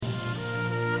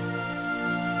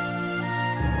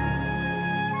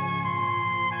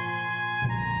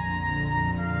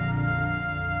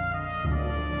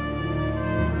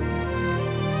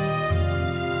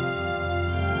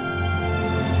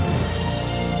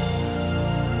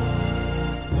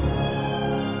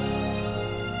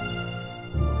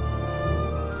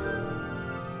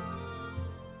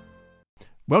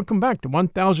Welcome back to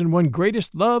 1001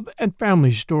 Greatest Love and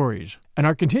Family Stories, and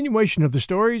our continuation of the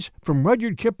stories from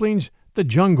Rudyard Kipling's The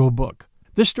Jungle Book.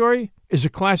 This story is a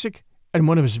classic and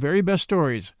one of his very best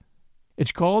stories.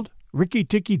 It's called Rikki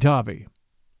Tikki Tavi.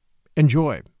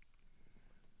 Enjoy.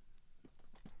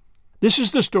 This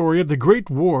is the story of the great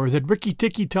war that Rikki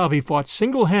Tikki Tavi fought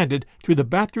single-handed through the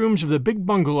bathrooms of the big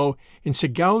bungalow in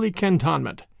Sigauli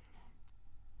Cantonment.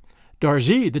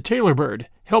 Darzee, the tailor bird,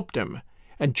 helped him,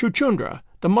 and Chuchundra,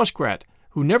 the muskrat,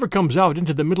 who never comes out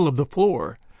into the middle of the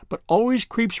floor, but always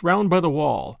creeps round by the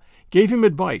wall, gave him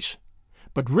advice.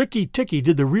 But Rikki Tikki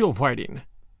did the real fighting.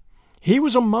 He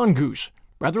was a mongoose,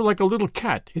 rather like a little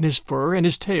cat in his fur and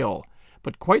his tail,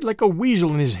 but quite like a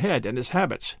weasel in his head and his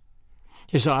habits.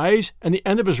 His eyes and the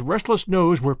end of his restless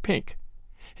nose were pink.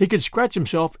 He could scratch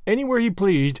himself anywhere he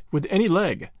pleased with any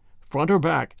leg, front or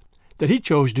back, that he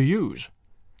chose to use.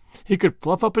 He could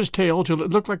fluff up his tail till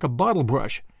it looked like a bottle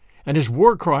brush, and his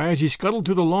war cry as he scuttled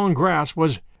through the long grass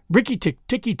was, "Rikki Tick,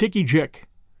 Tikki Tikki Jick."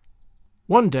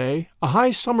 One day a high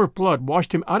summer flood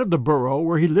washed him out of the burrow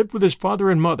where he lived with his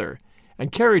father and mother,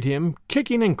 and carried him,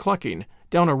 kicking and clucking,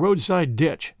 down a roadside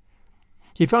ditch.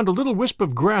 He found a little wisp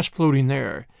of grass floating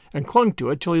there, and clung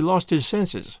to it till he lost his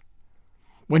senses.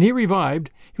 When he revived,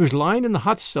 he was lying in the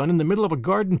hot sun in the middle of a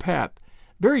garden path,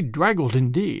 very draggled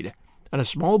indeed, and a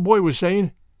small boy was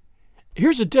saying,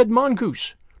 "Here's a dead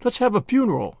mongoose. Let's have a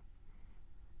funeral."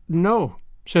 "No,"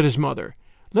 said his mother.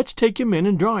 "Let's take him in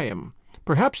and dry him.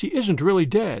 Perhaps he isn't really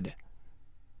dead."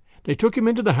 They took him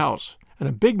into the house, and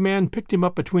a big man picked him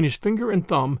up between his finger and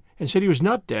thumb and said he was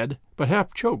not dead, but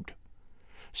half choked.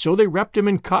 So they wrapped him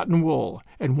in cotton wool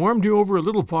and warmed him over a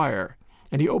little fire,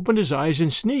 and he opened his eyes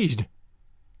and sneezed.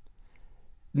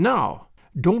 "Now,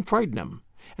 don't frighten him,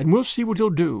 and we'll see what he'll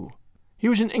do." He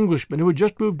was an Englishman who had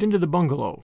just moved into the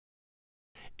bungalow.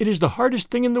 It is the hardest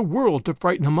thing in the world to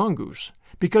frighten a mongoose,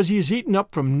 because he is eaten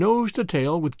up from nose to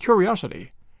tail with curiosity.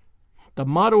 The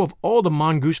motto of all the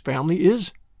mongoose family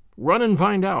is, "Run and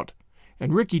find out,"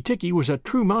 and Rikki Tikki was a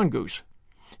true mongoose.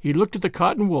 He looked at the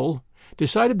cotton wool,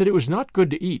 decided that it was not good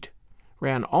to eat,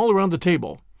 ran all around the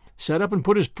table, sat up and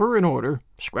put his fur in order,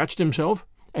 scratched himself,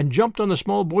 and jumped on the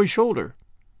small boy's shoulder.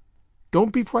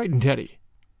 "Don't be frightened, Teddy,"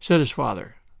 said his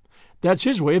father. "That's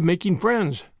his way of making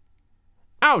friends."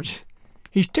 "Ouch!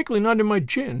 He's tickling under my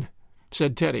chin,"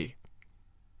 said Teddy.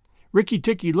 Rikki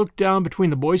Tikki looked down between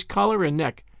the boy's collar and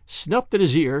neck, snuffed at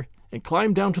his ear, and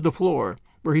climbed down to the floor,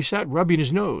 where he sat rubbing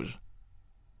his nose.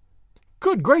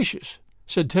 "Good gracious,"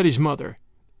 said Teddy's mother,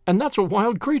 "and that's a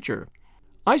wild creature.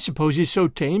 I suppose he's so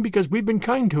tame because we've been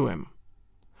kind to him."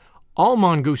 "All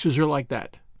mongooses are like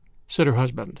that," said her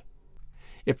husband.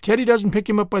 "If Teddy doesn't pick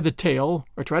him up by the tail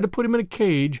or try to put him in a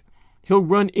cage, he'll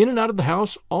run in and out of the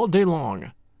house all day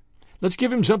long. Let's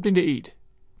give him something to eat."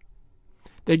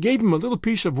 They gave him a little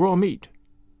piece of raw meat.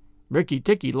 Rikki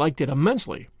Tikki liked it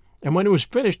immensely, and when it was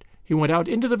finished he went out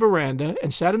into the veranda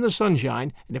and sat in the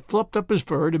sunshine and fluffed up his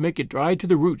fur to make it dry to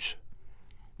the roots.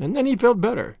 And then he felt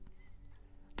better.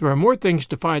 "There are more things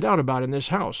to find out about in this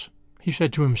house," he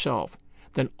said to himself,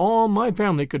 "than all my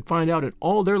family could find out in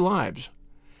all their lives.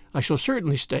 I shall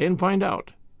certainly stay and find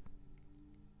out."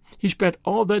 He spent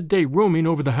all that day roaming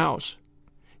over the house.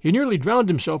 He nearly drowned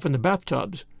himself in the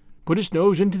bathtubs, put his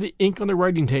nose into the ink on the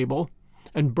writing table,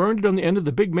 and burned it on the end of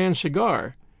the big man's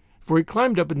cigar, for he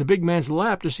climbed up in the big man's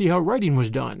lap to see how writing was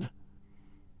done.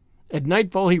 At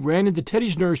nightfall he ran into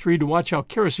Teddy's nursery to watch how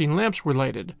kerosene lamps were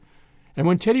lighted, and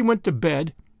when Teddy went to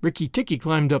bed, Rikki Tikki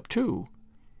climbed up too.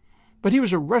 But he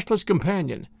was a restless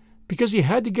companion, because he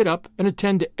had to get up and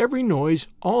attend to every noise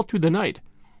all through the night,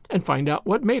 and find out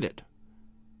what made it.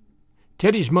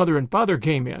 Teddy's mother and father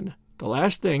came in, the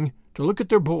last thing, to look at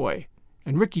their boy,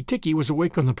 and Rikki Tikki was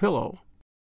awake on the pillow.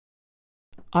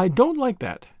 "I don't like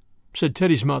that," said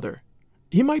Teddy's mother.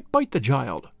 "He might bite the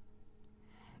child."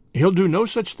 "He'll do no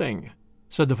such thing,"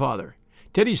 said the father.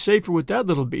 "Teddy's safer with that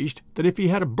little beast than if he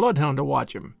had a bloodhound to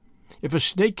watch him. If a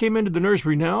snake came into the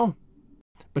nursery now—"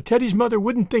 But Teddy's mother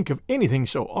wouldn't think of anything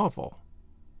so awful.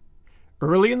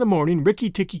 Early in the morning Rikki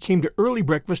Tikki came to early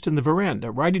breakfast in the veranda,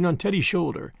 riding on Teddy's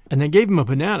shoulder, and they gave him a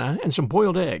banana and some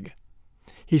boiled egg.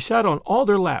 He sat on all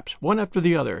their laps, one after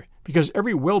the other, because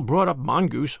every well-brought-up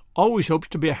mongoose always hopes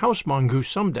to be a house mongoose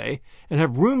some day and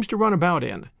have rooms to run about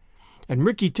in. And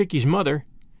Rikki Tikki's mother,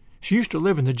 she used to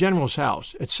live in the general's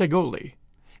house at Sigauli,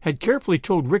 had carefully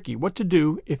told Rikki what to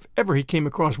do if ever he came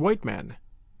across white men.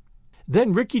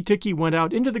 Then Rikki Tikki went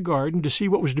out into the garden to see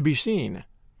what was to be seen.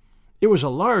 It was a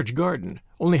large garden,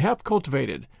 only half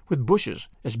cultivated, with bushes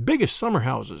as big as summer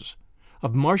houses,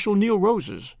 of Marshall Neal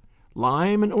roses,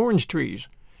 lime and orange trees,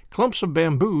 clumps of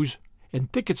bamboos,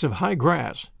 and thickets of high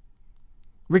grass.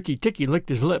 Rikki Tikki licked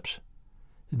his lips.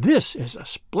 "This is a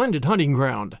splendid hunting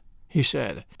ground," he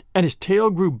said, and his tail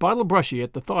grew bottle-brushy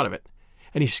at the thought of it,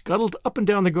 and he scuttled up and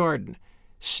down the garden,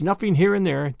 snuffing here and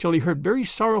there till he heard very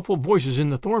sorrowful voices in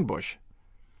the thorn bush.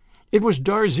 It was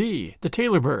Darzee, the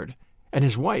tailor bird, and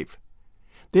his wife.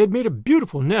 They had made a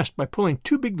beautiful nest by pulling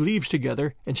 2 big leaves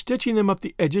together and stitching them up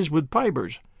the edges with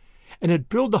fibers, and had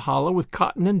filled the hollow with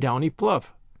cotton and downy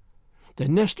fluff. The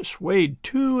nest swayed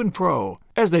to and fro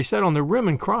as they sat on the rim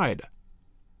and cried.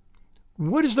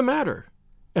 "What is the matter?"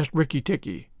 asked Rikki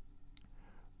Tikki.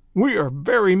 "We are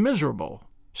very miserable,"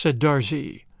 said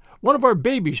Darzee. "One of our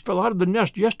babies fell out of the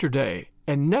nest yesterday,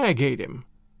 and Nag ate him."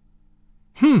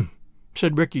 "Hm,"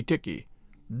 said Rikki Tikki.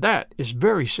 "That is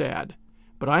very sad,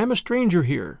 but I am a stranger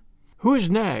here. Who is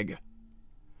Nag?"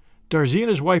 Darzee and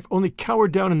his wife only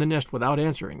cowered down in the nest without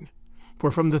answering,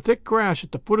 for from the thick grass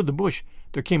at the foot of the bush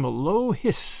there came a low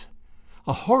hiss,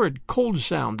 a horrid cold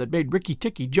sound that made Rikki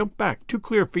Tikki jump back 2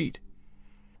 clear feet.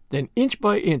 Then inch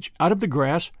by inch out of the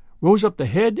grass rose up the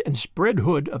head and spread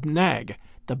hood of Nag,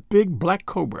 the big black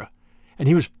cobra, and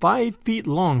he was 5 feet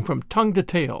long from tongue to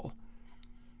tail.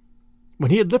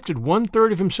 When he had lifted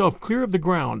 1/3 of himself clear of the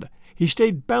ground, he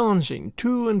stayed balancing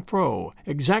to and fro,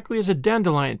 exactly as a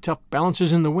dandelion tuft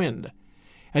balances in the wind,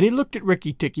 and he looked at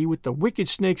Rikki Tikki with the wicked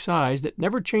snake's eyes that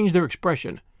never change their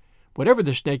expression, whatever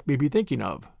the snake may be thinking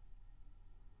of.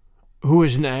 "Who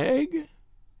is Nag?"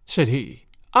 said he.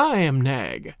 "I am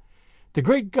Nag. The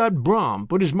great god Brahm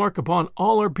put his mark upon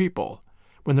all our people,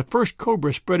 when the first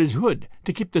cobra spread his hood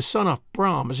to keep the sun off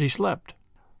Brahm as he slept.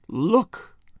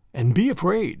 Look, and be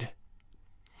afraid."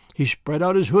 He spread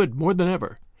out his hood more than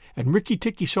ever, and Rikki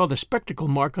Tikki saw the spectacle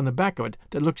mark on the back of it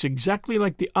that looks exactly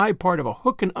like the eye part of a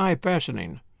hook and eye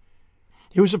fastening.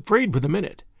 He was afraid for the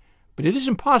minute, but it is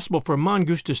impossible for a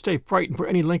mongoose to stay frightened for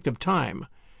any length of time,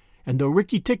 and though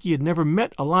Rikki Tikki had never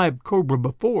met a live cobra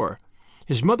before,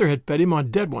 his mother had fed him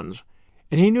on dead ones,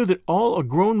 and he knew that all a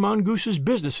grown mongoose's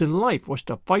business in life was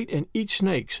to fight and eat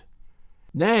snakes.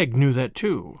 Nag knew that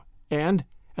too, and,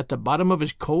 at the bottom of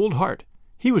his cold heart,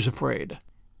 he was afraid.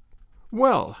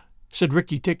 "Well," said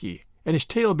Rikki Tikki, and his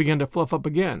tail began to fluff up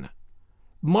again.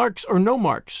 "Marks or no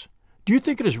marks, do you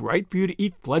think it is right for you to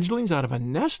eat fledglings out of a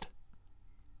nest?"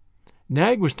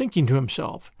 Nag was thinking to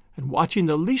himself, and watching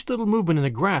the least little movement in the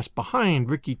grass behind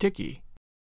Rikki Tikki.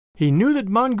 He knew that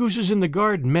mongooses in the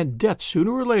garden meant death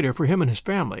sooner or later for him and his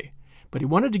family, but he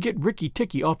wanted to get Rikki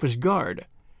Tikki off his guard,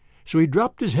 so he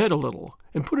dropped his head a little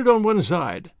and put it on one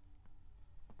side.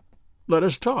 "Let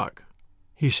us talk,"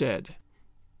 he said.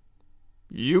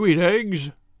 "You eat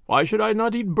eggs. Why should I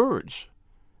not eat birds?"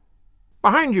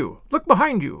 "Behind you! Look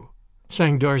behind you!"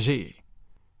 sang Darzee.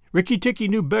 Rikki Tikki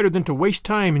knew better than to waste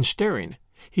time in staring.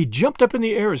 He jumped up in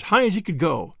the air as high as he could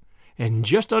go, and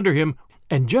just under him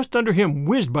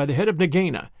whizzed by the head of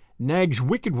Nagaina, Nag's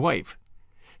wicked wife.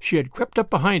 She had crept up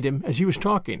behind him as he was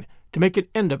talking, to make an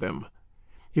end of him.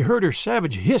 He heard her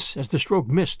savage hiss as the stroke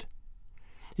missed.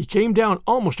 He came down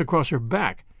almost across her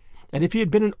back, and if he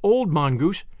had been an old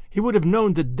mongoose, he would have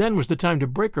known that then was the time to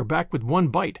break her back with one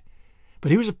bite,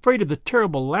 but he was afraid of the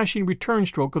terrible lashing return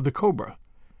stroke of the cobra.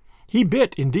 He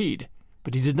bit, indeed,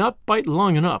 but he did not bite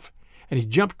long enough, and he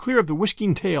jumped clear of the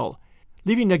whisking tail,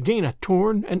 leaving Nagaina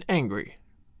torn and angry.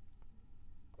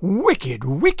 "Wicked,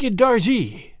 wicked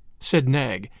Darzee!" said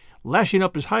Nag, lashing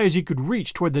up as high as he could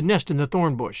reach toward the nest in the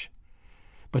thorn bush.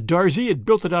 But Darzee had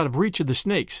built it out of reach of the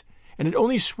snakes, and it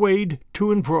only swayed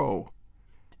to and fro.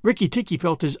 Rikki Tikki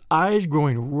felt his eyes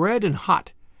growing red and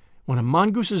hot. When a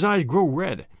mongoose's eyes grow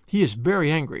red, he is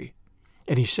very angry,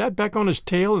 and he sat back on his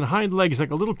tail and hind legs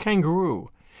like a little kangaroo,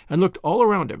 and looked all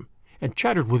around him, and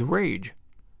chattered with rage.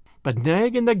 But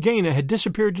Nag and Nagaina had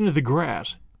disappeared into the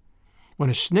grass.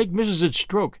 When a snake misses its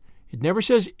stroke, it never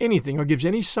says anything or gives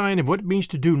any sign of what it means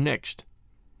to do next.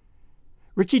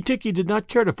 Rikki Tikki did not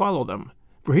care to follow them,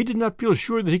 for he did not feel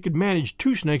sure that he could manage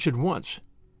 2 snakes at once.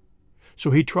 So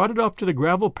he trotted off to the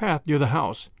gravel path near the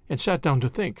house and sat down to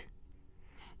think.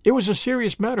 It was a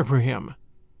serious matter for him.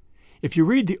 If you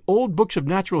read the old books of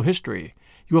natural history,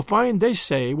 you will find they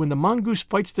say when the mongoose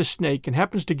fights the snake and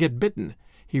happens to get bitten,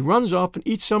 he runs off and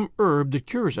eats some herb that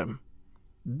cures him.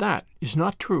 That is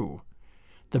not true.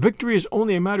 The victory is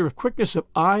only a matter of quickness of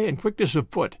eye and quickness of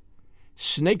foot.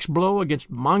 Snakes blow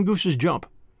against mongooses jump,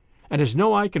 and as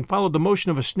no eye can follow the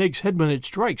motion of a snake's head when it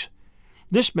strikes,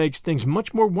 this makes things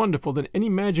much more wonderful than any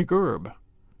magic herb.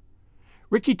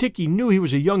 Rikki Tikki knew he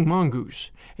was a young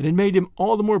mongoose, and it made him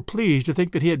all the more pleased to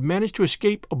think that he had managed to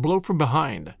escape a blow from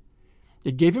behind.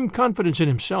 It gave him confidence in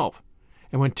himself,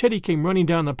 and when Teddy came running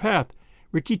down the path,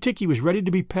 Rikki Tikki was ready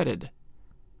to be petted.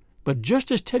 But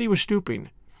just as Teddy was stooping,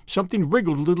 something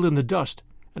wriggled a little in the dust,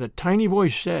 and a tiny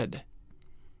voice said,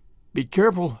 "Be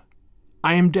careful,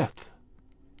 I am Death."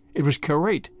 It was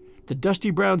Karate, the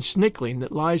dusty brown snakeling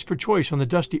that lies for choice on the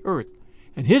dusty earth,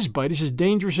 and his bite is as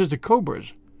dangerous as the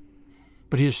cobra's.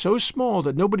 But he is so small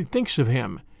that nobody thinks of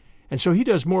him, and so he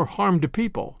does more harm to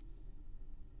people.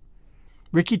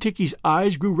 Rikki Tikki's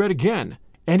eyes grew red again,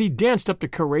 and he danced up to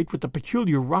Karate with the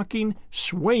peculiar rocking,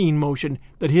 swaying motion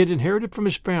that he had inherited from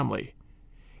his family.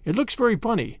 It looks very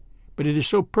funny, but it is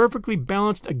so perfectly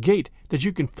balanced a gait that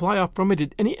you can fly off from it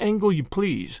at any angle you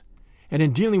please, and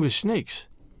in dealing with snakes,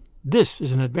 this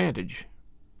is an advantage.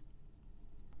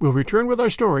 We'll return with our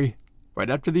story right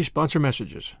after these sponsor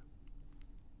messages.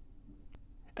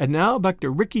 And now back to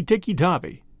Rikki Tikki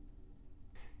Tavi.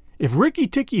 If Rikki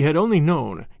Tikki had only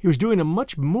known, he was doing a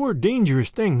much more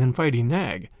dangerous thing than fighting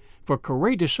Nag, for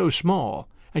Karate is so small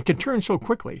and can turn so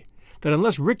quickly that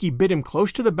unless Rikki bit him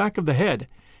close to the back of the head,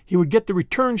 he would get the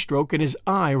return stroke in his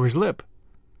eye or his lip.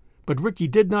 But Rikki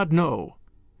did not know.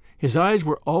 His eyes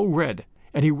were all red,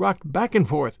 and he rocked back and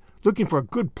forth, looking for a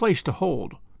good place to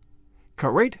hold.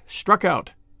 Karate struck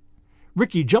out.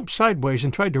 Rikki jumped sideways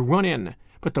and tried to run in,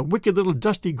 but the wicked little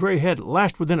dusty gray head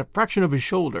lashed within a fraction of his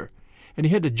shoulder, and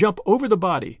he had to jump over the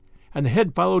body, and the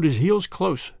head followed his heels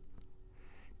close.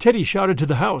 Teddy shouted to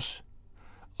the house,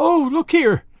 "Oh, look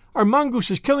here! Our mongoose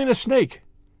is killing a snake!"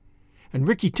 And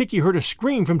Rikki Tikki heard a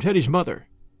scream from Teddy's mother.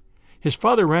 His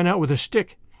father ran out with a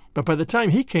stick, but by the time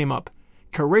he came up,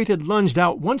 Karate had lunged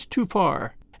out once too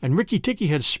far, and Rikki Tikki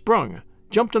had sprung,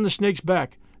 jumped on the snake's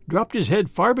back, dropped his head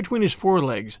far between his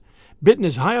forelegs, bitten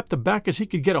as high up the back as he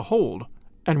could get a hold,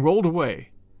 and rolled away.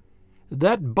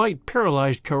 That bite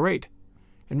paralyzed Karate,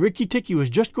 and Rikki Tikki was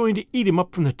just going to eat him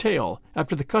up from the tail,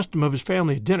 after the custom of his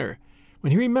family at dinner,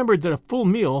 when he remembered that a full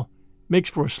meal makes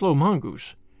for a slow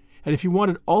mongoose, and if he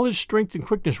wanted all his strength and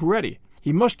quickness ready,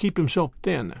 he must keep himself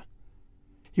thin.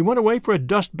 He went away for a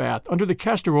dust bath under the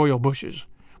castor oil bushes,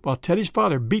 while Teddy's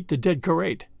father beat the dead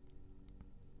Karate.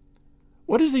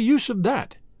 "What is the use of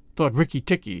that?" thought Rikki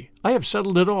Tikki. "I have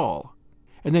settled it all."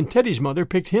 And then Teddy's mother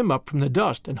picked him up from the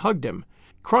dust and hugged him,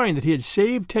 crying that he had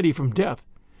saved Teddy from death,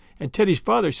 and Teddy's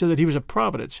father said that he was a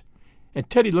providence, and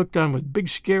Teddy looked on with big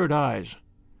scared eyes.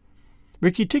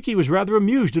 Rikki Tikki was rather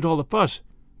amused at all the fuss,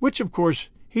 which, of course,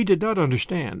 he did not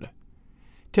understand.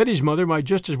 Teddy's mother might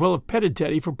just as well have petted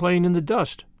Teddy for playing in the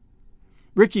dust.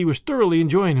 Rikki was thoroughly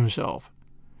enjoying himself.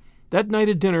 That night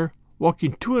at dinner,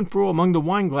 walking to and fro among the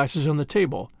wine glasses on the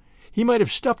table, he might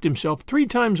have stuffed himself 3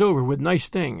 times over with nice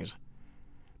things.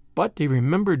 But he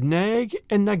remembered Nag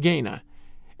and Nagaina,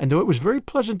 and though it was very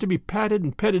pleasant to be patted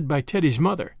and petted by Teddy's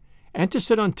mother, and to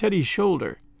sit on Teddy's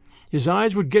shoulder, his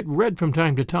eyes would get red from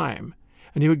time to time,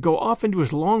 and he would go off into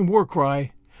his long war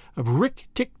cry of "Rick,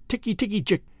 tick, ticky, ticky,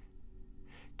 chick."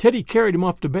 Teddy carried him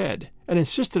off to bed, and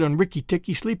insisted on Rikki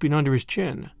Tikki sleeping under his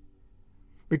chin.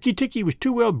 Rikki Tikki was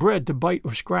too well bred to bite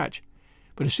or scratch,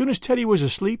 but as soon as Teddy was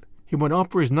asleep, he went off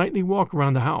for his nightly walk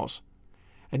around the house,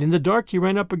 and in the dark he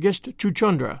ran up against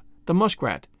Chuchundra, the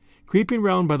muskrat, creeping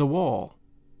round by the wall.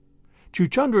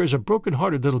 Chuchundra is a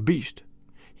broken-hearted little beast.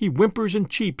 He whimpers and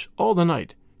cheeps all the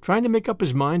night, trying to make up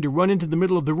his mind to run into the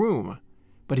middle of the room,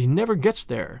 but he never gets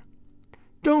there.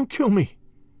 "Don't kill me,"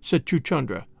 said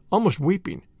Chuchundra, almost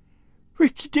weeping.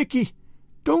 "Rikki Tikki,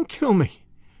 don't kill me."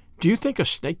 "Do you think a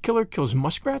snake-killer kills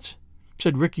muskrats?"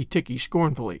 said Rikki Tikki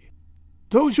scornfully.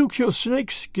 "Those who kill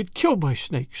snakes get killed by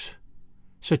snakes,"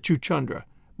 said Chuchundra,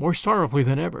 more sorrowfully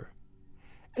than ever.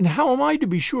 "And how am I to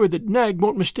be sure that Nag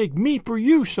won't mistake me for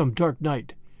you some dark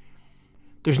night?"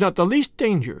 "There's not the least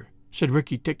danger," said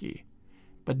Rikki Tikki.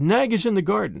 "But Nag is in the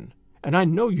garden, and I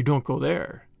know you don't go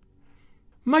there."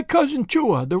 "My cousin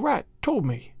Chua, the rat, told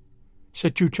me,"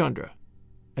 said Chuchundra,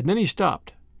 and then he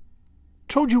stopped.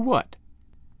 "Told you what?"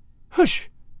 "Hush!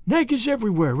 Nag is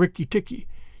everywhere, Rikki Tikki.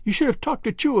 You should have talked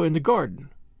to Chua in the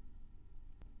garden."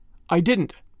 "I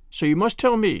didn't, so you must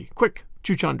tell me, quick,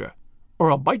 Chuchundra,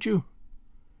 or I'll bite you."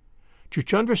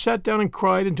 Chuchundra sat down and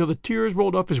cried until the tears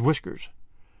rolled off his whiskers.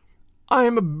 "I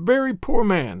am a very poor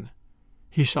man,"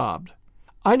 he sobbed.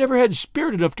 "I never had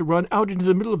spirit enough to run out into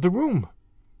the middle of the room."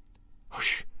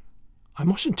 "Hush! I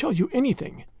mustn't tell you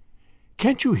anything.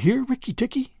 Can't you hear, Rikki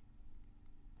Tikki?"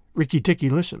 Rikki Tikki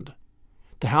listened.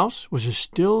 The house was as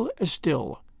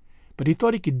still, but he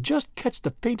thought he could just catch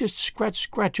the faintest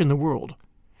scratch in the world,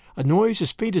 a noise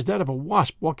as faint as that of a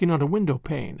wasp walking on a window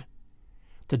pane,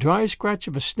 the dry scratch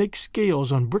of a snake's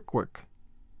scales on brickwork.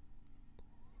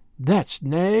 "That's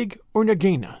Nag or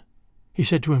Nagaina," he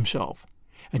said to himself,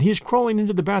 "and he is crawling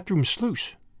into the bathroom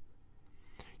sluice.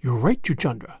 You're right,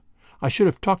 Chuchundra. I should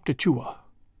have talked to Chua."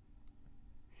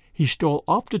 He stole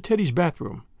off to Teddy's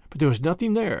bathroom, but there was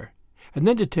nothing there, and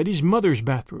then to Teddy's mother's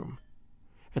bathroom.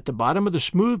 At the bottom of the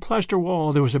smooth plaster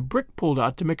wall there was a brick pulled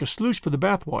out to make a sluice for the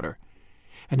bathwater,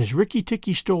 and as Rikki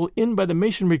Tikki stole in by the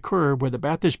masonry curve where the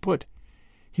bath is put,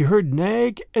 he heard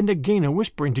Nag and Nagaina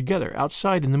whispering together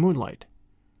outside in the moonlight.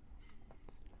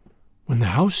 "When the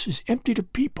house is emptied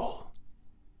of people,"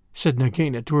 said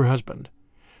Nagaina to her husband,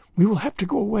 "we will have to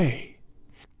go away,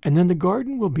 and then the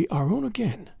garden will be our own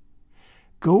again.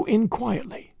 Go in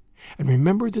quietly, and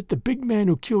remember that the big man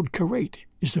who killed Karate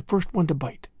is the first one to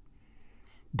bite.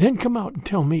 Then come out and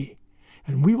tell me,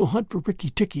 and we will hunt for Rikki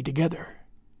Tikki together."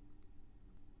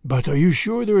 "But are you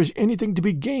sure there is anything to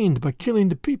be gained by killing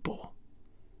the people?"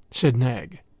 said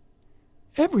Nag.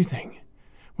 "Everything.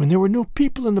 When there were no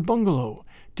people in the bungalow,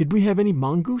 did we have any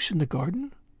mongoose in the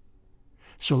garden?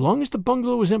 So long as the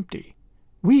bungalow is empty,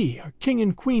 we are king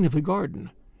and queen of the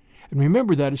garden, and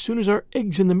remember that as soon as our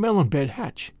eggs in the melon bed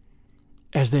hatch,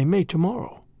 as they may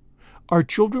tomorrow, our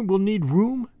children will need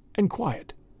room and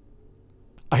quiet."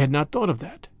 "I had not thought of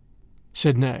that,"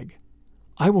 said Nag.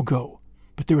 "I will go,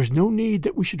 but there is no need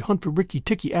that we should hunt for Rikki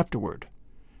Tikki afterward.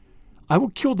 I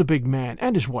will kill the big man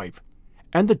and his wife,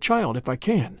 and the child if I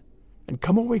can, and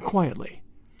come away quietly.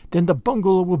 Then the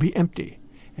bungalow will be empty,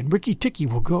 and Rikki Tikki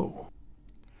will go."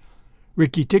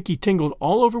 Rikki Tikki tingled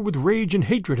all over with rage and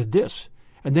hatred at this,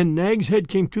 and then Nag's head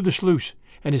came through the sluice,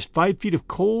 and his 5 feet of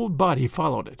cold body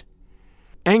followed it.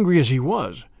 Angry as he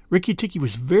was, Rikki Tikki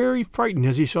was very frightened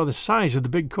as he saw the size of the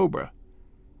big cobra.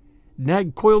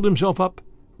 Nag coiled himself up,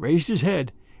 raised his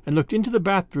head, and looked into the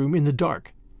bathroom in the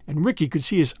dark, and Rikki could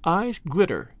see his eyes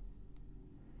glitter.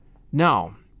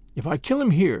 "Now, if I kill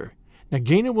him here,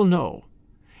 Nagaina will know,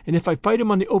 and if I fight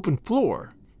him on the open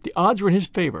floor, the odds are in his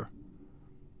favor.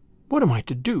 What am I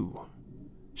to do?"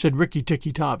 said Rikki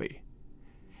Tikki Tavi.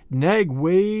 Nag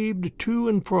waved to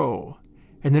and fro,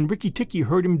 and then Rikki Tikki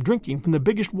heard him drinking from the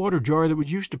biggest water jar that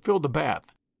was used to fill the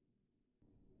bath.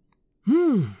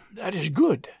 That is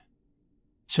good,"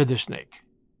 said the snake.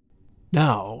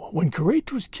 "Now, when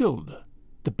Karate was killed,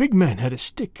 the big man had a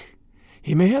stick.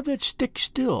 He may have that stick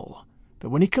still, but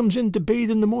when he comes in to bathe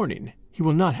in the morning, he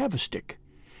will not have a stick.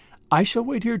 I shall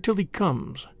wait here till he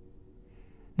comes.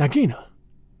 Nagaina,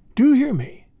 do you hear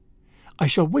me? I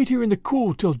shall wait here in the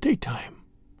cool till daytime."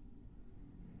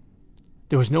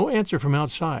 There was no answer from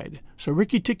outside, so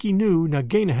Rikki Tikki knew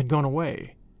Nagaina had gone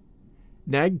away.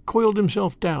 Nag coiled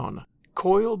himself down,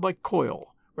 coil by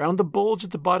coil, round the bulge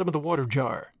at the bottom of the water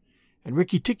jar, and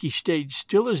Rikki Tikki stayed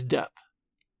still as death.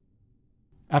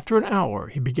 After an hour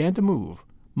he began to move,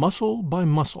 muscle by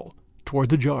muscle, toward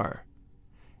the jar.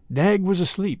 Nag was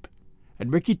asleep,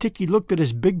 and Rikki Tikki looked at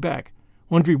his big back,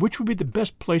 wondering which would be the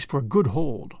best place for a good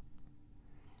hold.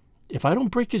 "If I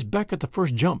don't break his back at the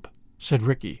first jump," said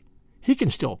Rikki, "he can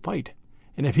still fight,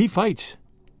 and if he fights,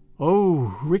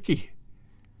 oh, Rikki."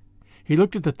 He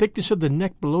looked at the thickness of the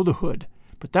neck below the hood,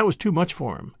 but that was too much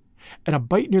for him, and a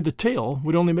bite near the tail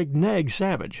would only make Nag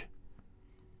savage.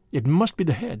 "It must be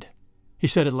the head," he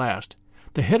said at last,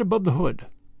 "the head above the hood,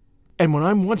 and when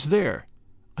I'm once there,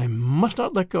 I must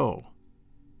not let go."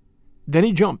 Then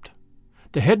he jumped.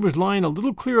 The head was lying a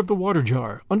little clear of the water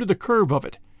jar, under the curve of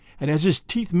it, and as his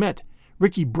teeth met,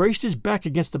 Rikki braced his back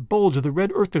against the bulge of the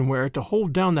red earthenware to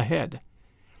hold down the head.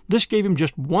 This gave him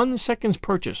just 1 second's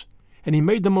purchase, and he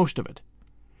made the most of it.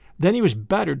 Then he was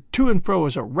battered to and fro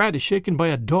as a rat is shaken by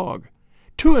a dog,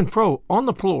 to and fro on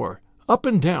the floor, up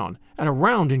and down, and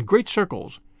around in great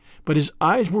circles. But his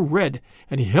eyes were red,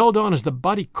 and he held on as the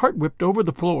body cart-whipped over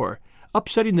the floor,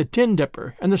 upsetting the tin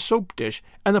dipper and the soap dish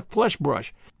and the flesh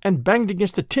brush, and banged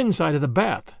against the tin side of the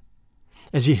bath.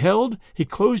 As he held, he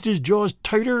closed his jaws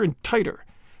tighter and tighter,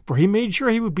 for he made sure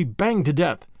he would be banged to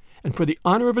death, and for the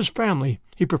honor of his family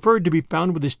he preferred to be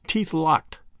found with his teeth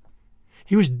locked.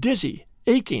 He was dizzy,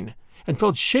 aching, and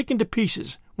felt shaken to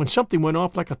pieces when something went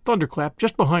off like a thunderclap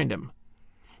just behind him.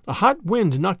 A hot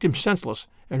wind knocked him senseless,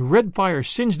 and red fire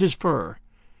singed his fur.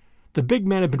 The big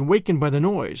man had been wakened by the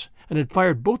noise, and had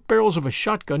fired both barrels of a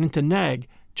shotgun into Nag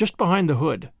just behind the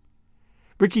hood.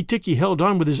 Rikki Tikki held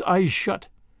on with his eyes shut,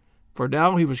 for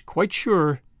now he was quite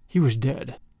sure he was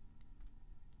dead.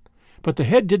 But the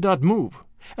head did not move,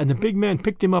 and the big man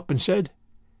picked him up and said,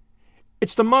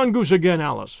 "It's the mongoose again,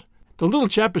 Alice. The little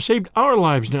chap has saved our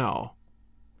lives now."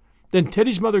 Then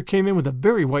Teddy's mother came in with a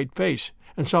very white face,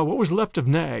 and saw what was left of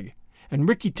Nag, and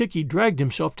Rikki Tikki dragged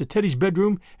himself to Teddy's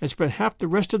bedroom and spent half the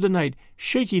rest of the night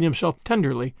shaking himself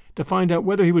tenderly to find out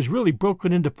whether he was really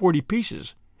broken into 40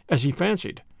 pieces, as he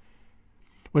fancied.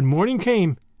 When morning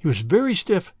came, he was very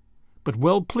stiff, but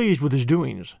well pleased with his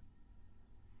doings.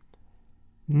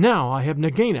 "Now I have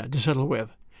Nagaina to settle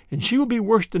with, and she will be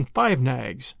worse than 5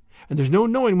 Nags, and there's no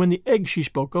knowing when the egg she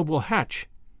spoke of will hatch.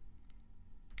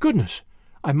 Goodness,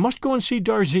 "I must go and see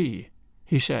Darzee,"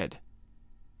 he said.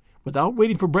 Without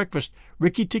waiting for breakfast,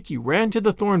 Rikki Tikki ran to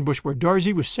the thorn bush where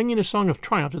Darzee was singing a song of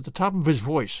triumph at the top of his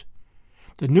voice.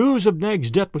 The news of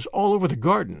Nag's death was all over the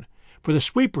garden, for the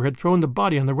sweeper had thrown the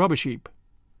body on the rubbish heap.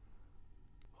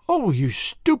 "Oh, you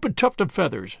stupid tuft of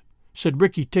feathers," said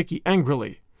Rikki Tikki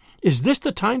angrily. "Is this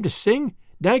the time to sing?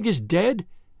 Nag is dead?"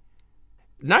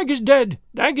 "Nag is dead!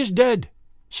 Nag is dead!"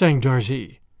 sang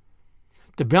Darzee.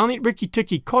 The valiant Rikki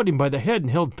Tikki caught him by the head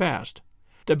and held fast.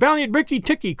 The valiant Rikki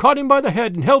Tikki caught him by the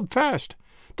head and held fast.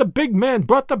 The big man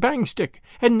brought the bang stick,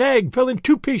 and Nag fell in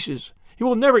 2 pieces. He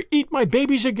will never eat my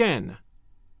babies again.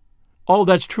 "All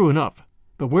that's true enough,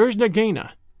 but where's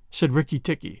Nagaina?" said Rikki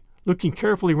Tikki, looking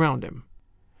carefully round him.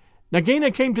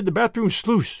 "Nagaina came to the bathroom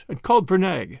sluice and called for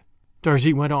Nag,"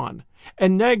 Darzee went on,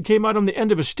 "and Nag came out on the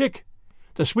end of a stick.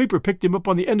 The sweeper picked him up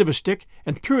on the end of a stick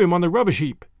and threw him on the rubbish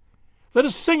heap. Let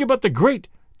us sing about the great,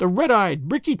 the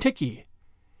red-eyed Rikki Tikki."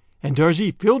 And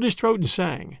Darzee filled his throat and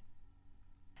sang.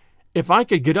 "If I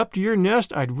could get up to your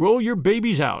nest, I'd roll your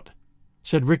babies out,"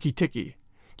 said Rikki Tikki.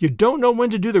 "You don't know when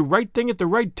to do the right thing at the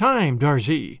right time,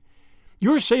 Darzee.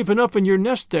 You're safe enough in your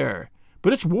nest there,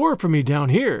 but it's war for me down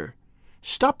here.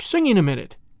 Stop singing a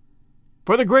minute.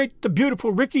 For the great, the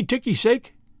beautiful Rikki Tikki's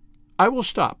sake, I will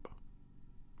stop,"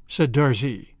 said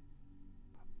Darzee.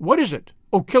 "What is it,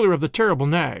 O killer of the terrible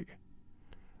Nag?"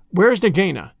 "Where's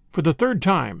Nagaina, for the 3rd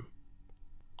time?"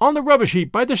 "On the rubbish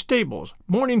heap by the stables,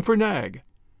 mourning for Nag.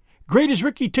 Great is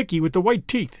Rikki Tikki with the white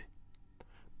teeth."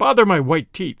 "Bother my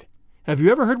white teeth. Have you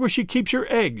ever heard where she keeps her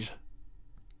eggs?"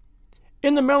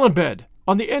 "In the melon bed,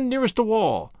 on the end nearest the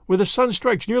wall, where the sun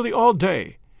strikes nearly all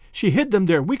day. She hid them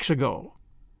there weeks ago."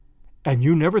 "And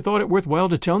you never thought it worth while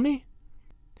to tell me?"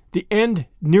 "The end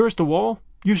nearest the wall,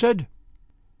 you said?"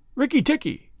 "Rikki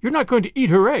Tikki, you're not going to eat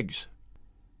her eggs."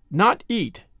 "Not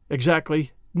eat,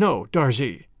 exactly. No,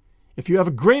 Darzee. If you have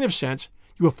a grain of sense,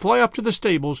 you will fly off to the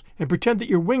stables and pretend that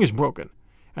your wing is broken,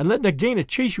 and let Nagaina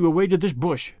chase you away to this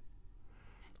bush.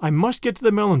 I must get to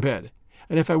the melon bed,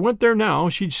 and if I went there now,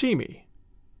 she'd see me."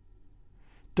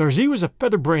 Darzee was a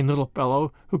feather-brained little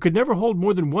fellow who could never hold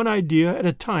more than one idea at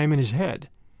a time in his head,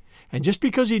 and just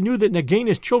because he knew that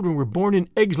Nagaina's children were born in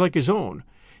eggs like his own,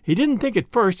 he didn't think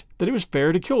at first that it was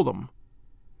fair to kill them.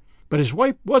 But his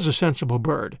wife was a sensible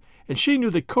bird, and she knew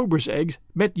that cobras' eggs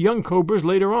met young cobras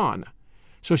later on,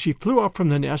 so she flew off from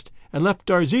the nest and left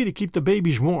Darzee to keep the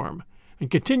babies warm, and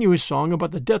continue his song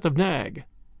about the death of Nag.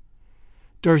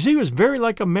 Darzee was very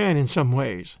like a man in some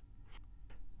ways.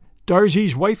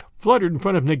 Darzee's wife fluttered in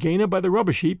front of Nagaina by the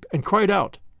rubbish heap and cried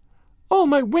out, "Oh,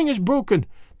 my wing is broken!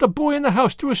 The boy in the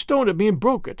house threw a stone at me and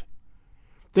broke it."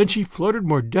 Then she fluttered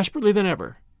more desperately than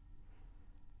ever.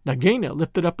 Nagaina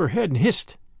lifted up her head and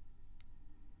hissed,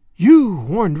 "You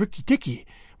warned Rikki Tikki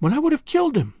when I would have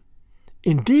killed him.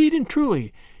 Indeed and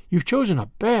truly, you've chosen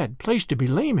a bad place to be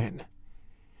lame in."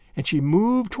 And she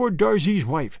moved toward Darzee's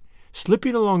wife,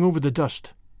 slipping along over the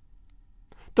dust.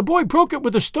 "The boy broke it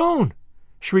with a stone,"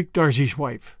 shrieked Darzee's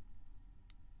wife.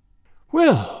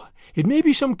 "Well, it may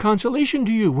be some consolation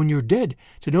to you when you're dead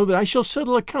to know that I shall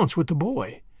settle accounts with the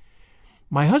boy.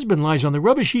 My husband lies on the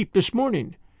rubbish heap this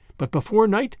morning, but before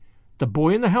night the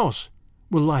boy in the house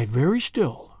will lie very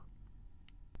still.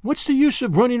 What's the use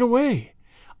of running away?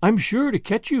 I'm sure to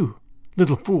catch you,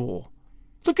 little fool.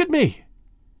 Look at me."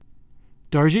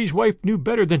 Darzee's wife knew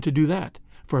better than to do that,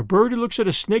 for a bird who looks at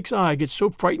a snake's eye gets so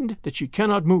frightened that she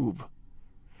cannot move.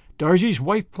 Darzee's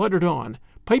wife fluttered on,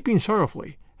 piping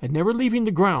sorrowfully, and never leaving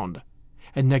the ground,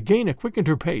 and Nagaina quickened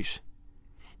her pace.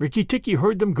 Rikki Tikki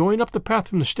heard them going up the path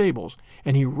from the stables,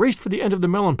 and he raced for the end of the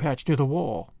melon patch near the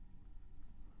wall.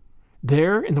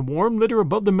 There, in the warm litter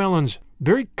above the melons,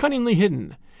 very cunningly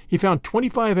hidden, he found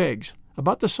 25 eggs,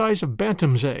 about the size of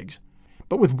bantam's eggs,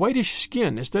 but with whitish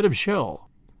skin instead of shell.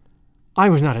 "I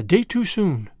was not a day too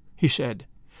soon," he said,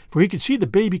 for he could see the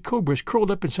baby cobras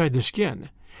curled up inside the skin,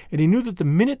 and he knew that the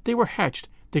minute they were hatched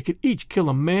they could each kill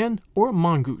a man or a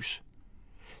mongoose.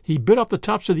 He bit off the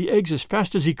tops of the eggs as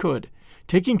fast as he could,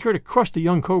 taking care to crush the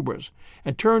young cobras,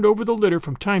 and turned over the litter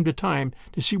from time to time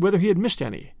to see whether he had missed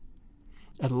any.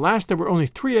 At last there were only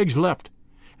 3 eggs left,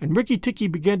 and Rikki Tikki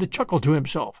began to chuckle to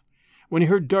himself when he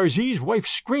heard Darzee's wife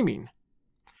screaming,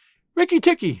 "Rikki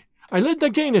Tikki, I led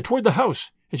Nagaina toward the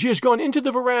house, and she has gone into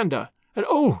the veranda, and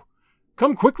oh,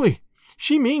 come quickly,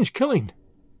 she means killing."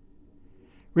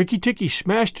 Rikki Tikki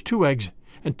smashed 2 eggs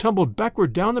and tumbled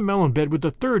backward down the melon bed with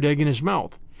the 3rd egg in his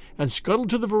mouth, and scuttled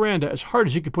to the veranda as hard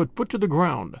as he could put foot to the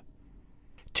ground.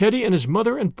 Teddy and his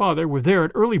mother and father were there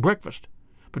at early breakfast,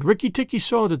 but Rikki Tikki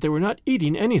saw that they were not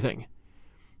eating anything.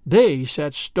 They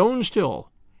sat stone still,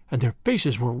 and their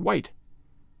faces were white.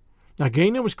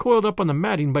 Nagaina was coiled up on the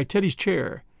matting by Teddy's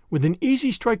chair, within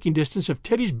easy striking distance of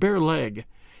Teddy's bare leg,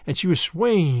 and she was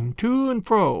swaying to and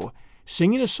fro,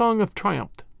 singing a song of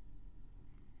triumph.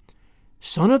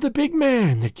 "Son of the big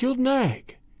man that killed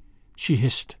Nag," she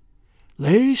hissed,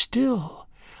 "lay still.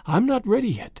 I'm not ready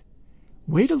yet.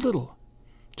 Wait a little.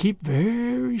 Keep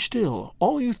very still,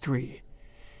 all you three.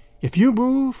 If you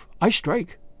move, I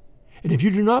strike, and if you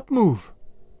do not move,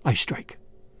 I strike.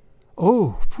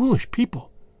 Oh, foolish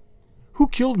people! Who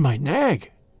killed my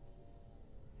Nag?"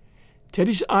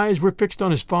 Teddy's eyes were fixed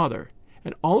on his father,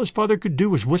 and all his father could do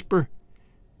was whisper,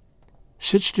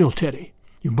 "Sit still, Teddy.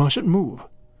 You mustn't move.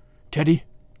 Teddy,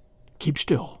 keep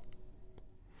still."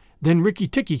 Then Rikki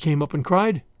Tikki came up and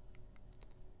cried,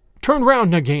 "Turn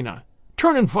round, Nagaina!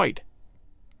 Turn and fight!"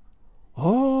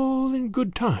 "All in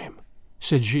good time,"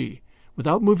 said she,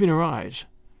 without moving her eyes.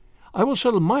 "I will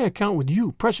settle my account with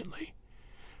you presently.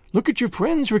 Look at your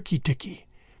friends, Rikki Tikki.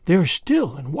 They are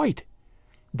still and white.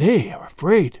 They are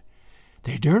afraid.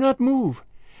 They dare not move,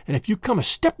 and if you come a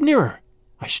step nearer,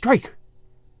 I strike."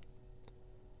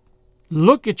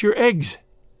 "Look at your eggs,"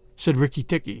 said Rikki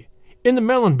Tikki, "in the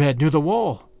melon bed near the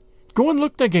wall. Go and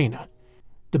look, Nagaina."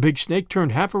 The big snake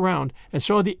turned half around and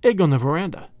saw the egg on the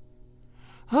veranda.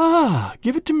 "Ah,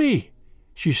 give it to me,"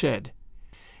 she said.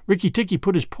 Rikki Tikki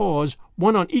put his paws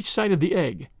one on each side of the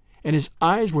egg, and his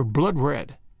eyes were blood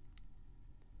red.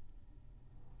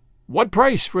 "What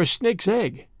price for a snake's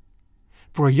egg?"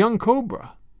 "For a young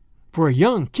cobra. For a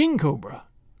young king cobra.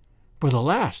 For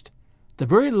the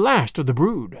very last of the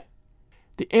brood.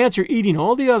 The ants are eating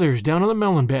all the others down on the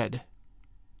melon bed."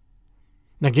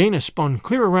 Nagaina spun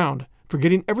clear around,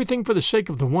 forgetting everything for the sake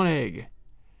of the one egg.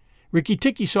 Rikki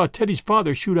Tikki saw Teddy's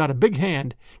father shoot out a big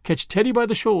hand, catch Teddy by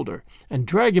the shoulder, and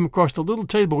drag him across the little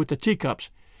table with the teacups,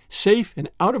 safe and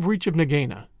out of reach of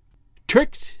Nagaina.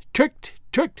 "Tricked, tricked,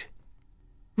 tricked!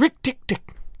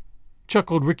 Rick-tick-tick!"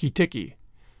 chuckled Rikki Tikki.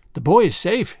 "The boy is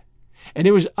safe, and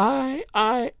it was I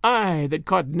that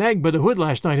caught Nag by the hood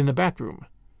last night in the bathroom."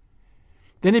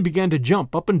 Then he began to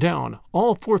jump up and down,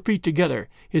 all 4 feet together,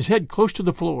 his head close to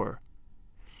the floor.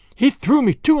 "He threw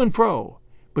me to and fro,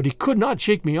 but he could not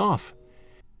shake me off.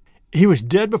 He was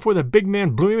dead before the big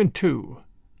man blew him in two.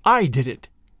 I did it.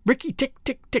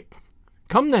 Rickki-tick-tick-tick.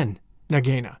 Come then,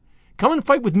 Nagaina, come and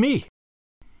fight with me.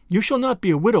 You shall not be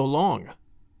a widow long."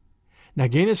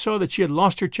 Nagaina saw that she had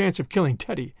lost her chance of killing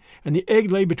Teddy, and the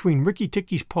egg lay between Rikki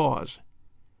Tikki's paws.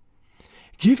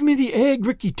 "Give me the egg,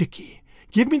 Rikki Tikki.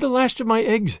 Give me the last of my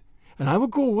eggs, and I will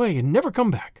go away and never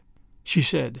come back," she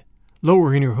said,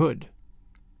 lowering her hood.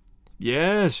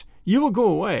 "Yes, you will go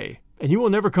away, and you will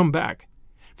never come back,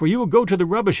 for you will go to the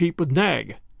rubbish heap with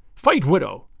Nag. Fight,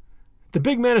 widow! The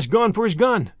big man has gone for his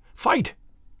gun. Fight!"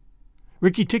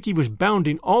 Rikki Tikki was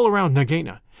bounding all around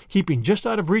Nagaina, keeping just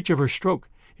out of reach of her stroke,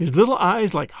 his little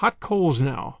eyes like hot coals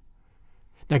now.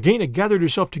 Nagaina gathered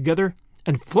herself together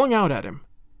and flung out at him.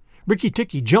 Rikki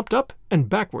Tikki jumped up and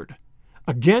backward.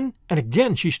 Again and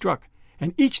again she struck,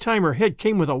 and each time her head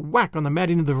came with a whack on the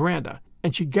matting of the veranda,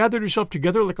 and she gathered herself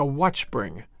together like a watch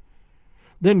spring.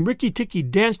 Then Rikki Tikki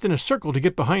danced in a circle to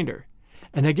get behind her,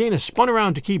 and Nagaina spun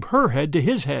around to keep her head to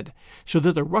his head, so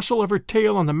that the rustle of her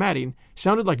tail on the matting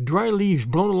sounded like dry leaves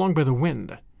blown along by the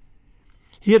wind.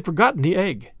 He had forgotten the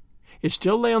egg. It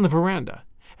still lay on the veranda,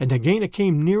 and Nagaina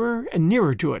came nearer and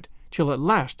nearer to it, till at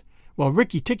last, while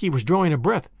Rikki Tikki was drawing a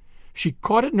breath, she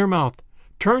caught it in her mouth,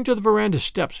 turned to the veranda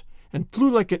steps, and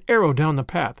flew like an arrow down the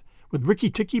path, with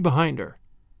Rikki Tikki behind her.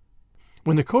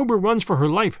 When the cobra runs for her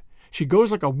life, she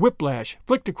goes like a whiplash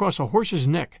flicked across a horse's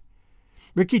neck.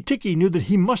 Rikki Tikki knew that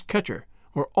he must catch her,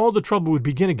 or all the trouble would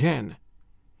begin again.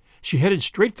 She headed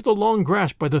straight for the long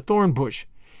grass by the thorn bush,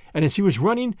 and as he was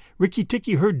running, Rikki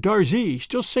Tikki heard Darzee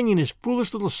still singing his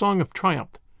foolish little song of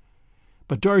triumph.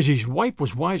 But Darzee's wife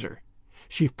was wiser.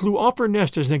 She flew off her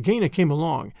nest as Nagaina came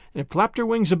along, and flapped her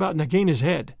wings about Nagaina's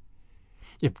head.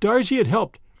 If Darzee had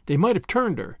helped, they might have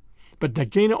turned her, but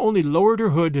Nagaina only lowered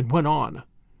her hood and went on.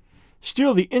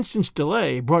 Still the instant's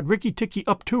delay brought Rikki Tikki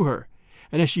up to her,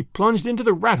 and as she plunged into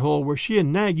the rat hole where she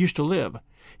and Nag used to live,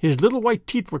 his little white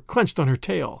teeth were clenched on her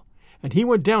tail, and he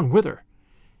went down with her.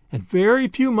 And very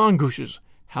few mongooses,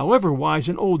 however wise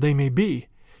and old they may be,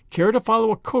 care to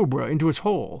follow a cobra into its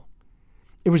hole.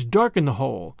 It was dark in the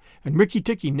hole, and Rikki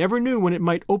Tikki never knew when it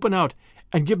might open out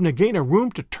and give Nagaina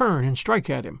room to turn and strike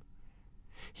at him.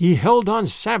 He held on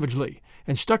savagely,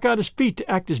 and stuck out his feet to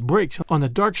act as brakes on the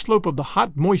dark slope of the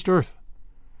hot, moist earth.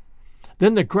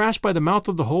 Then the grass by the mouth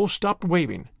of the hole stopped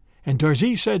waving, and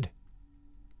Darzee said,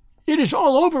 "It is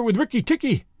all over with Rikki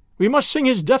Tikki. We must sing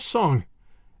his death song.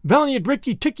 Valiant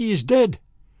Rikki Tikki is dead,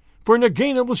 for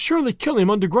Nagaina will surely kill him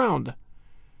underground."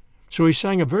 So he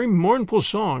sang a very mournful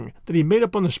song that he made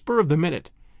up on the spur of the minute,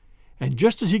 and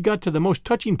just as he got to the most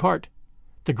touching part,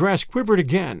 the grass quivered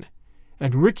again,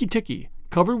 and Rikki Tikki,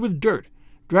 covered with dirt,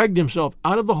 dragged himself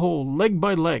out of the hole leg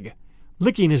by leg,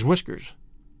 licking his whiskers.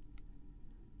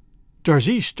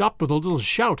 Darzee stopped with a little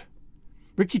shout.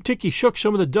 Rikki Tikki shook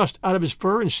some of the dust out of his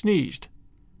fur and sneezed.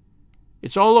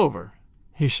 "It's all over,"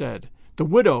 he said. "The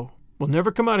widow will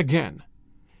never come out again."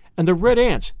 And the red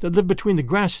ants that lived between the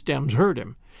grass stems heard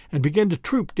him, and began to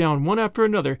troop down one after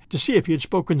another to see if he had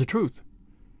spoken the truth.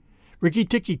 Rikki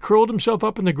Tikki curled himself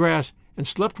up in the grass and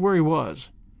slept where he was.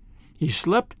 He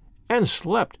slept and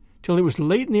slept till it was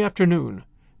late in the afternoon,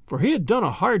 for he had done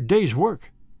a hard day's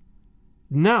work.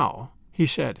 "Now," he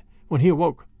said, when he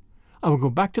awoke, "I will go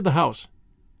back to the house.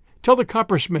 Tell the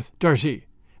coppersmith, Darzee,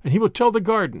 and he will tell the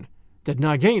garden that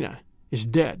Nagaina is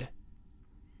dead."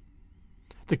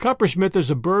 The coppersmith is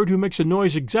a bird who makes a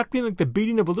noise exactly like the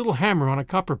beating of a little hammer on a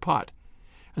copper pot,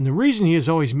 and the reason he is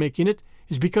always making it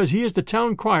is because he is the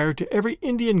town crier to every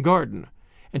Indian garden,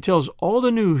 and tells all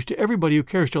the news to everybody who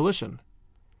cares to listen.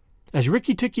 As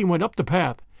Rikki Tikki went up the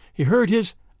path, he heard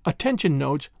his attention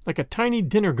notes like a tiny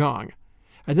dinner gong,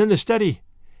 and then the steady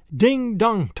ding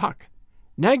dong tuck.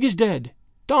 Nag is dead.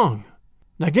 Dong.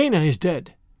 Nagaina is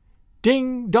dead.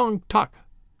 Ding dong tuck.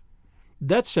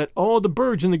 That set all the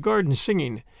birds in the garden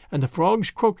singing, and the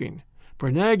frogs croaking,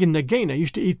 for Nag and Nagaina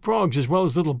used to eat frogs as well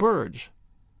as little birds.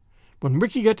 When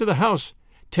Rikki got to the house,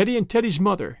 Teddy and Teddy's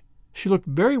mother, she looked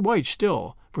very white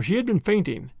still, for she had been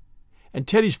fainting, and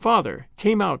Teddy's father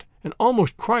came out and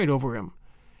almost cried over him,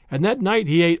 and that night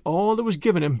he ate all that was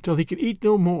given him till he could eat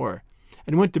no more,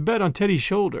 and went to bed on Teddy's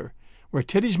shoulder, where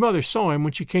Teddy's mother saw him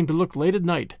when she came to look late at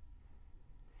night.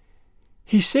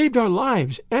 "He saved our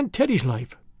lives and Teddy's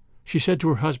life," she said to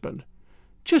her husband.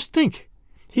 "Just think,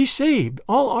 he saved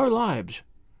all our lives."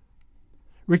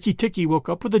 Rikki Tikki woke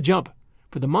up with a jump,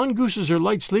 for the mongooses are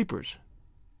light sleepers.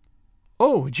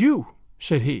 "Oh, it's you,"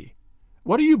 said he.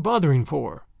 "What are you bothering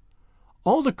for?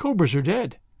 All the cobras are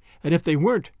dead, and if they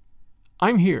weren't,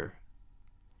 I'm here."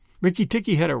 Rikki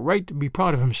Tikki had a right to be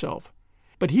proud of himself,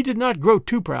 but he did not grow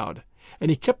too proud,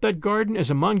 and he kept that garden as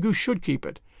a mongoose should keep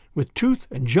it, with tooth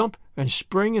and jump and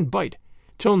spring and bite,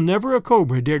 till never a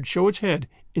cobra dared show its head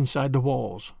inside the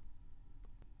walls.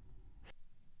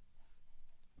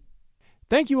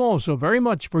 Thank you all so very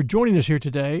much for joining us here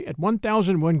today at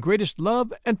 1001 Greatest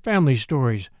Love and Family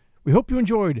Stories. We hope you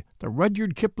enjoyed the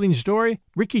Rudyard Kipling story,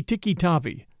 Rikki Tikki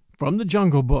TAVI, from the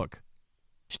Jungle Book.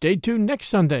 Stay tuned next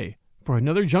Sunday for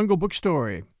another Jungle Book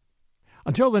story.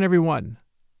 Until then, everyone,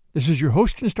 this is your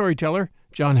host and storyteller,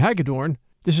 John Hagedorn.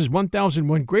 This is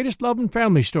 1001 Greatest Love and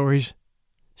Family Stories.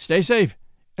 Stay safe,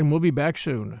 and we'll be back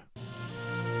soon.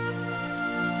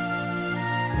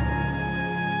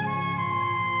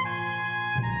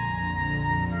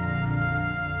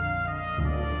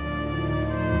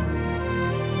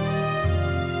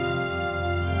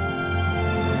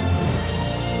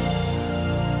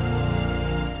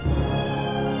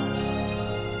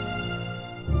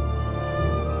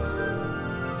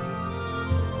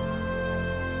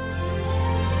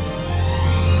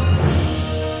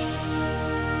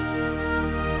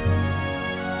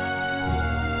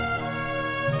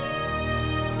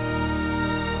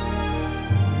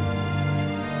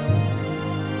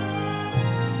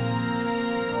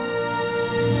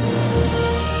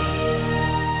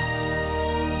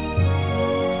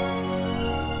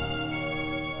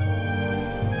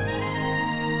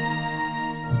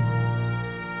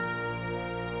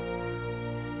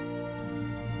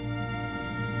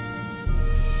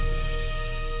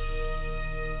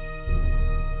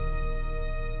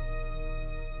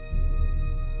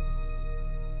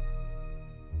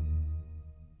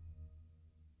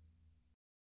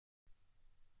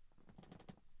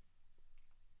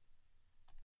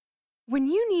 When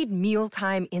you need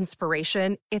mealtime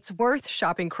inspiration, it's worth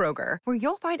shopping Kroger, where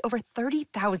you'll find over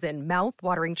 30,000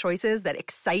 mouth-watering choices that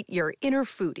excite your inner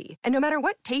foodie. And no matter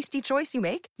what tasty choice you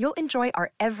make, you'll enjoy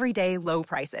our everyday low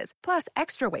prices, plus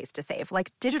extra ways to save,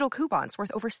 like digital coupons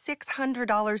worth over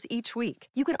 $600 each week.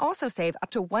 You can also save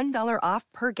up to $1 off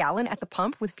per gallon at the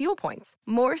pump with fuel points.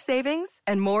 More savings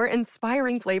and more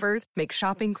inspiring flavors make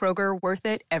shopping Kroger worth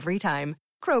it every time.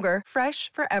 Kroger,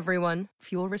 fresh for everyone.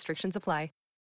 Fuel restrictions apply.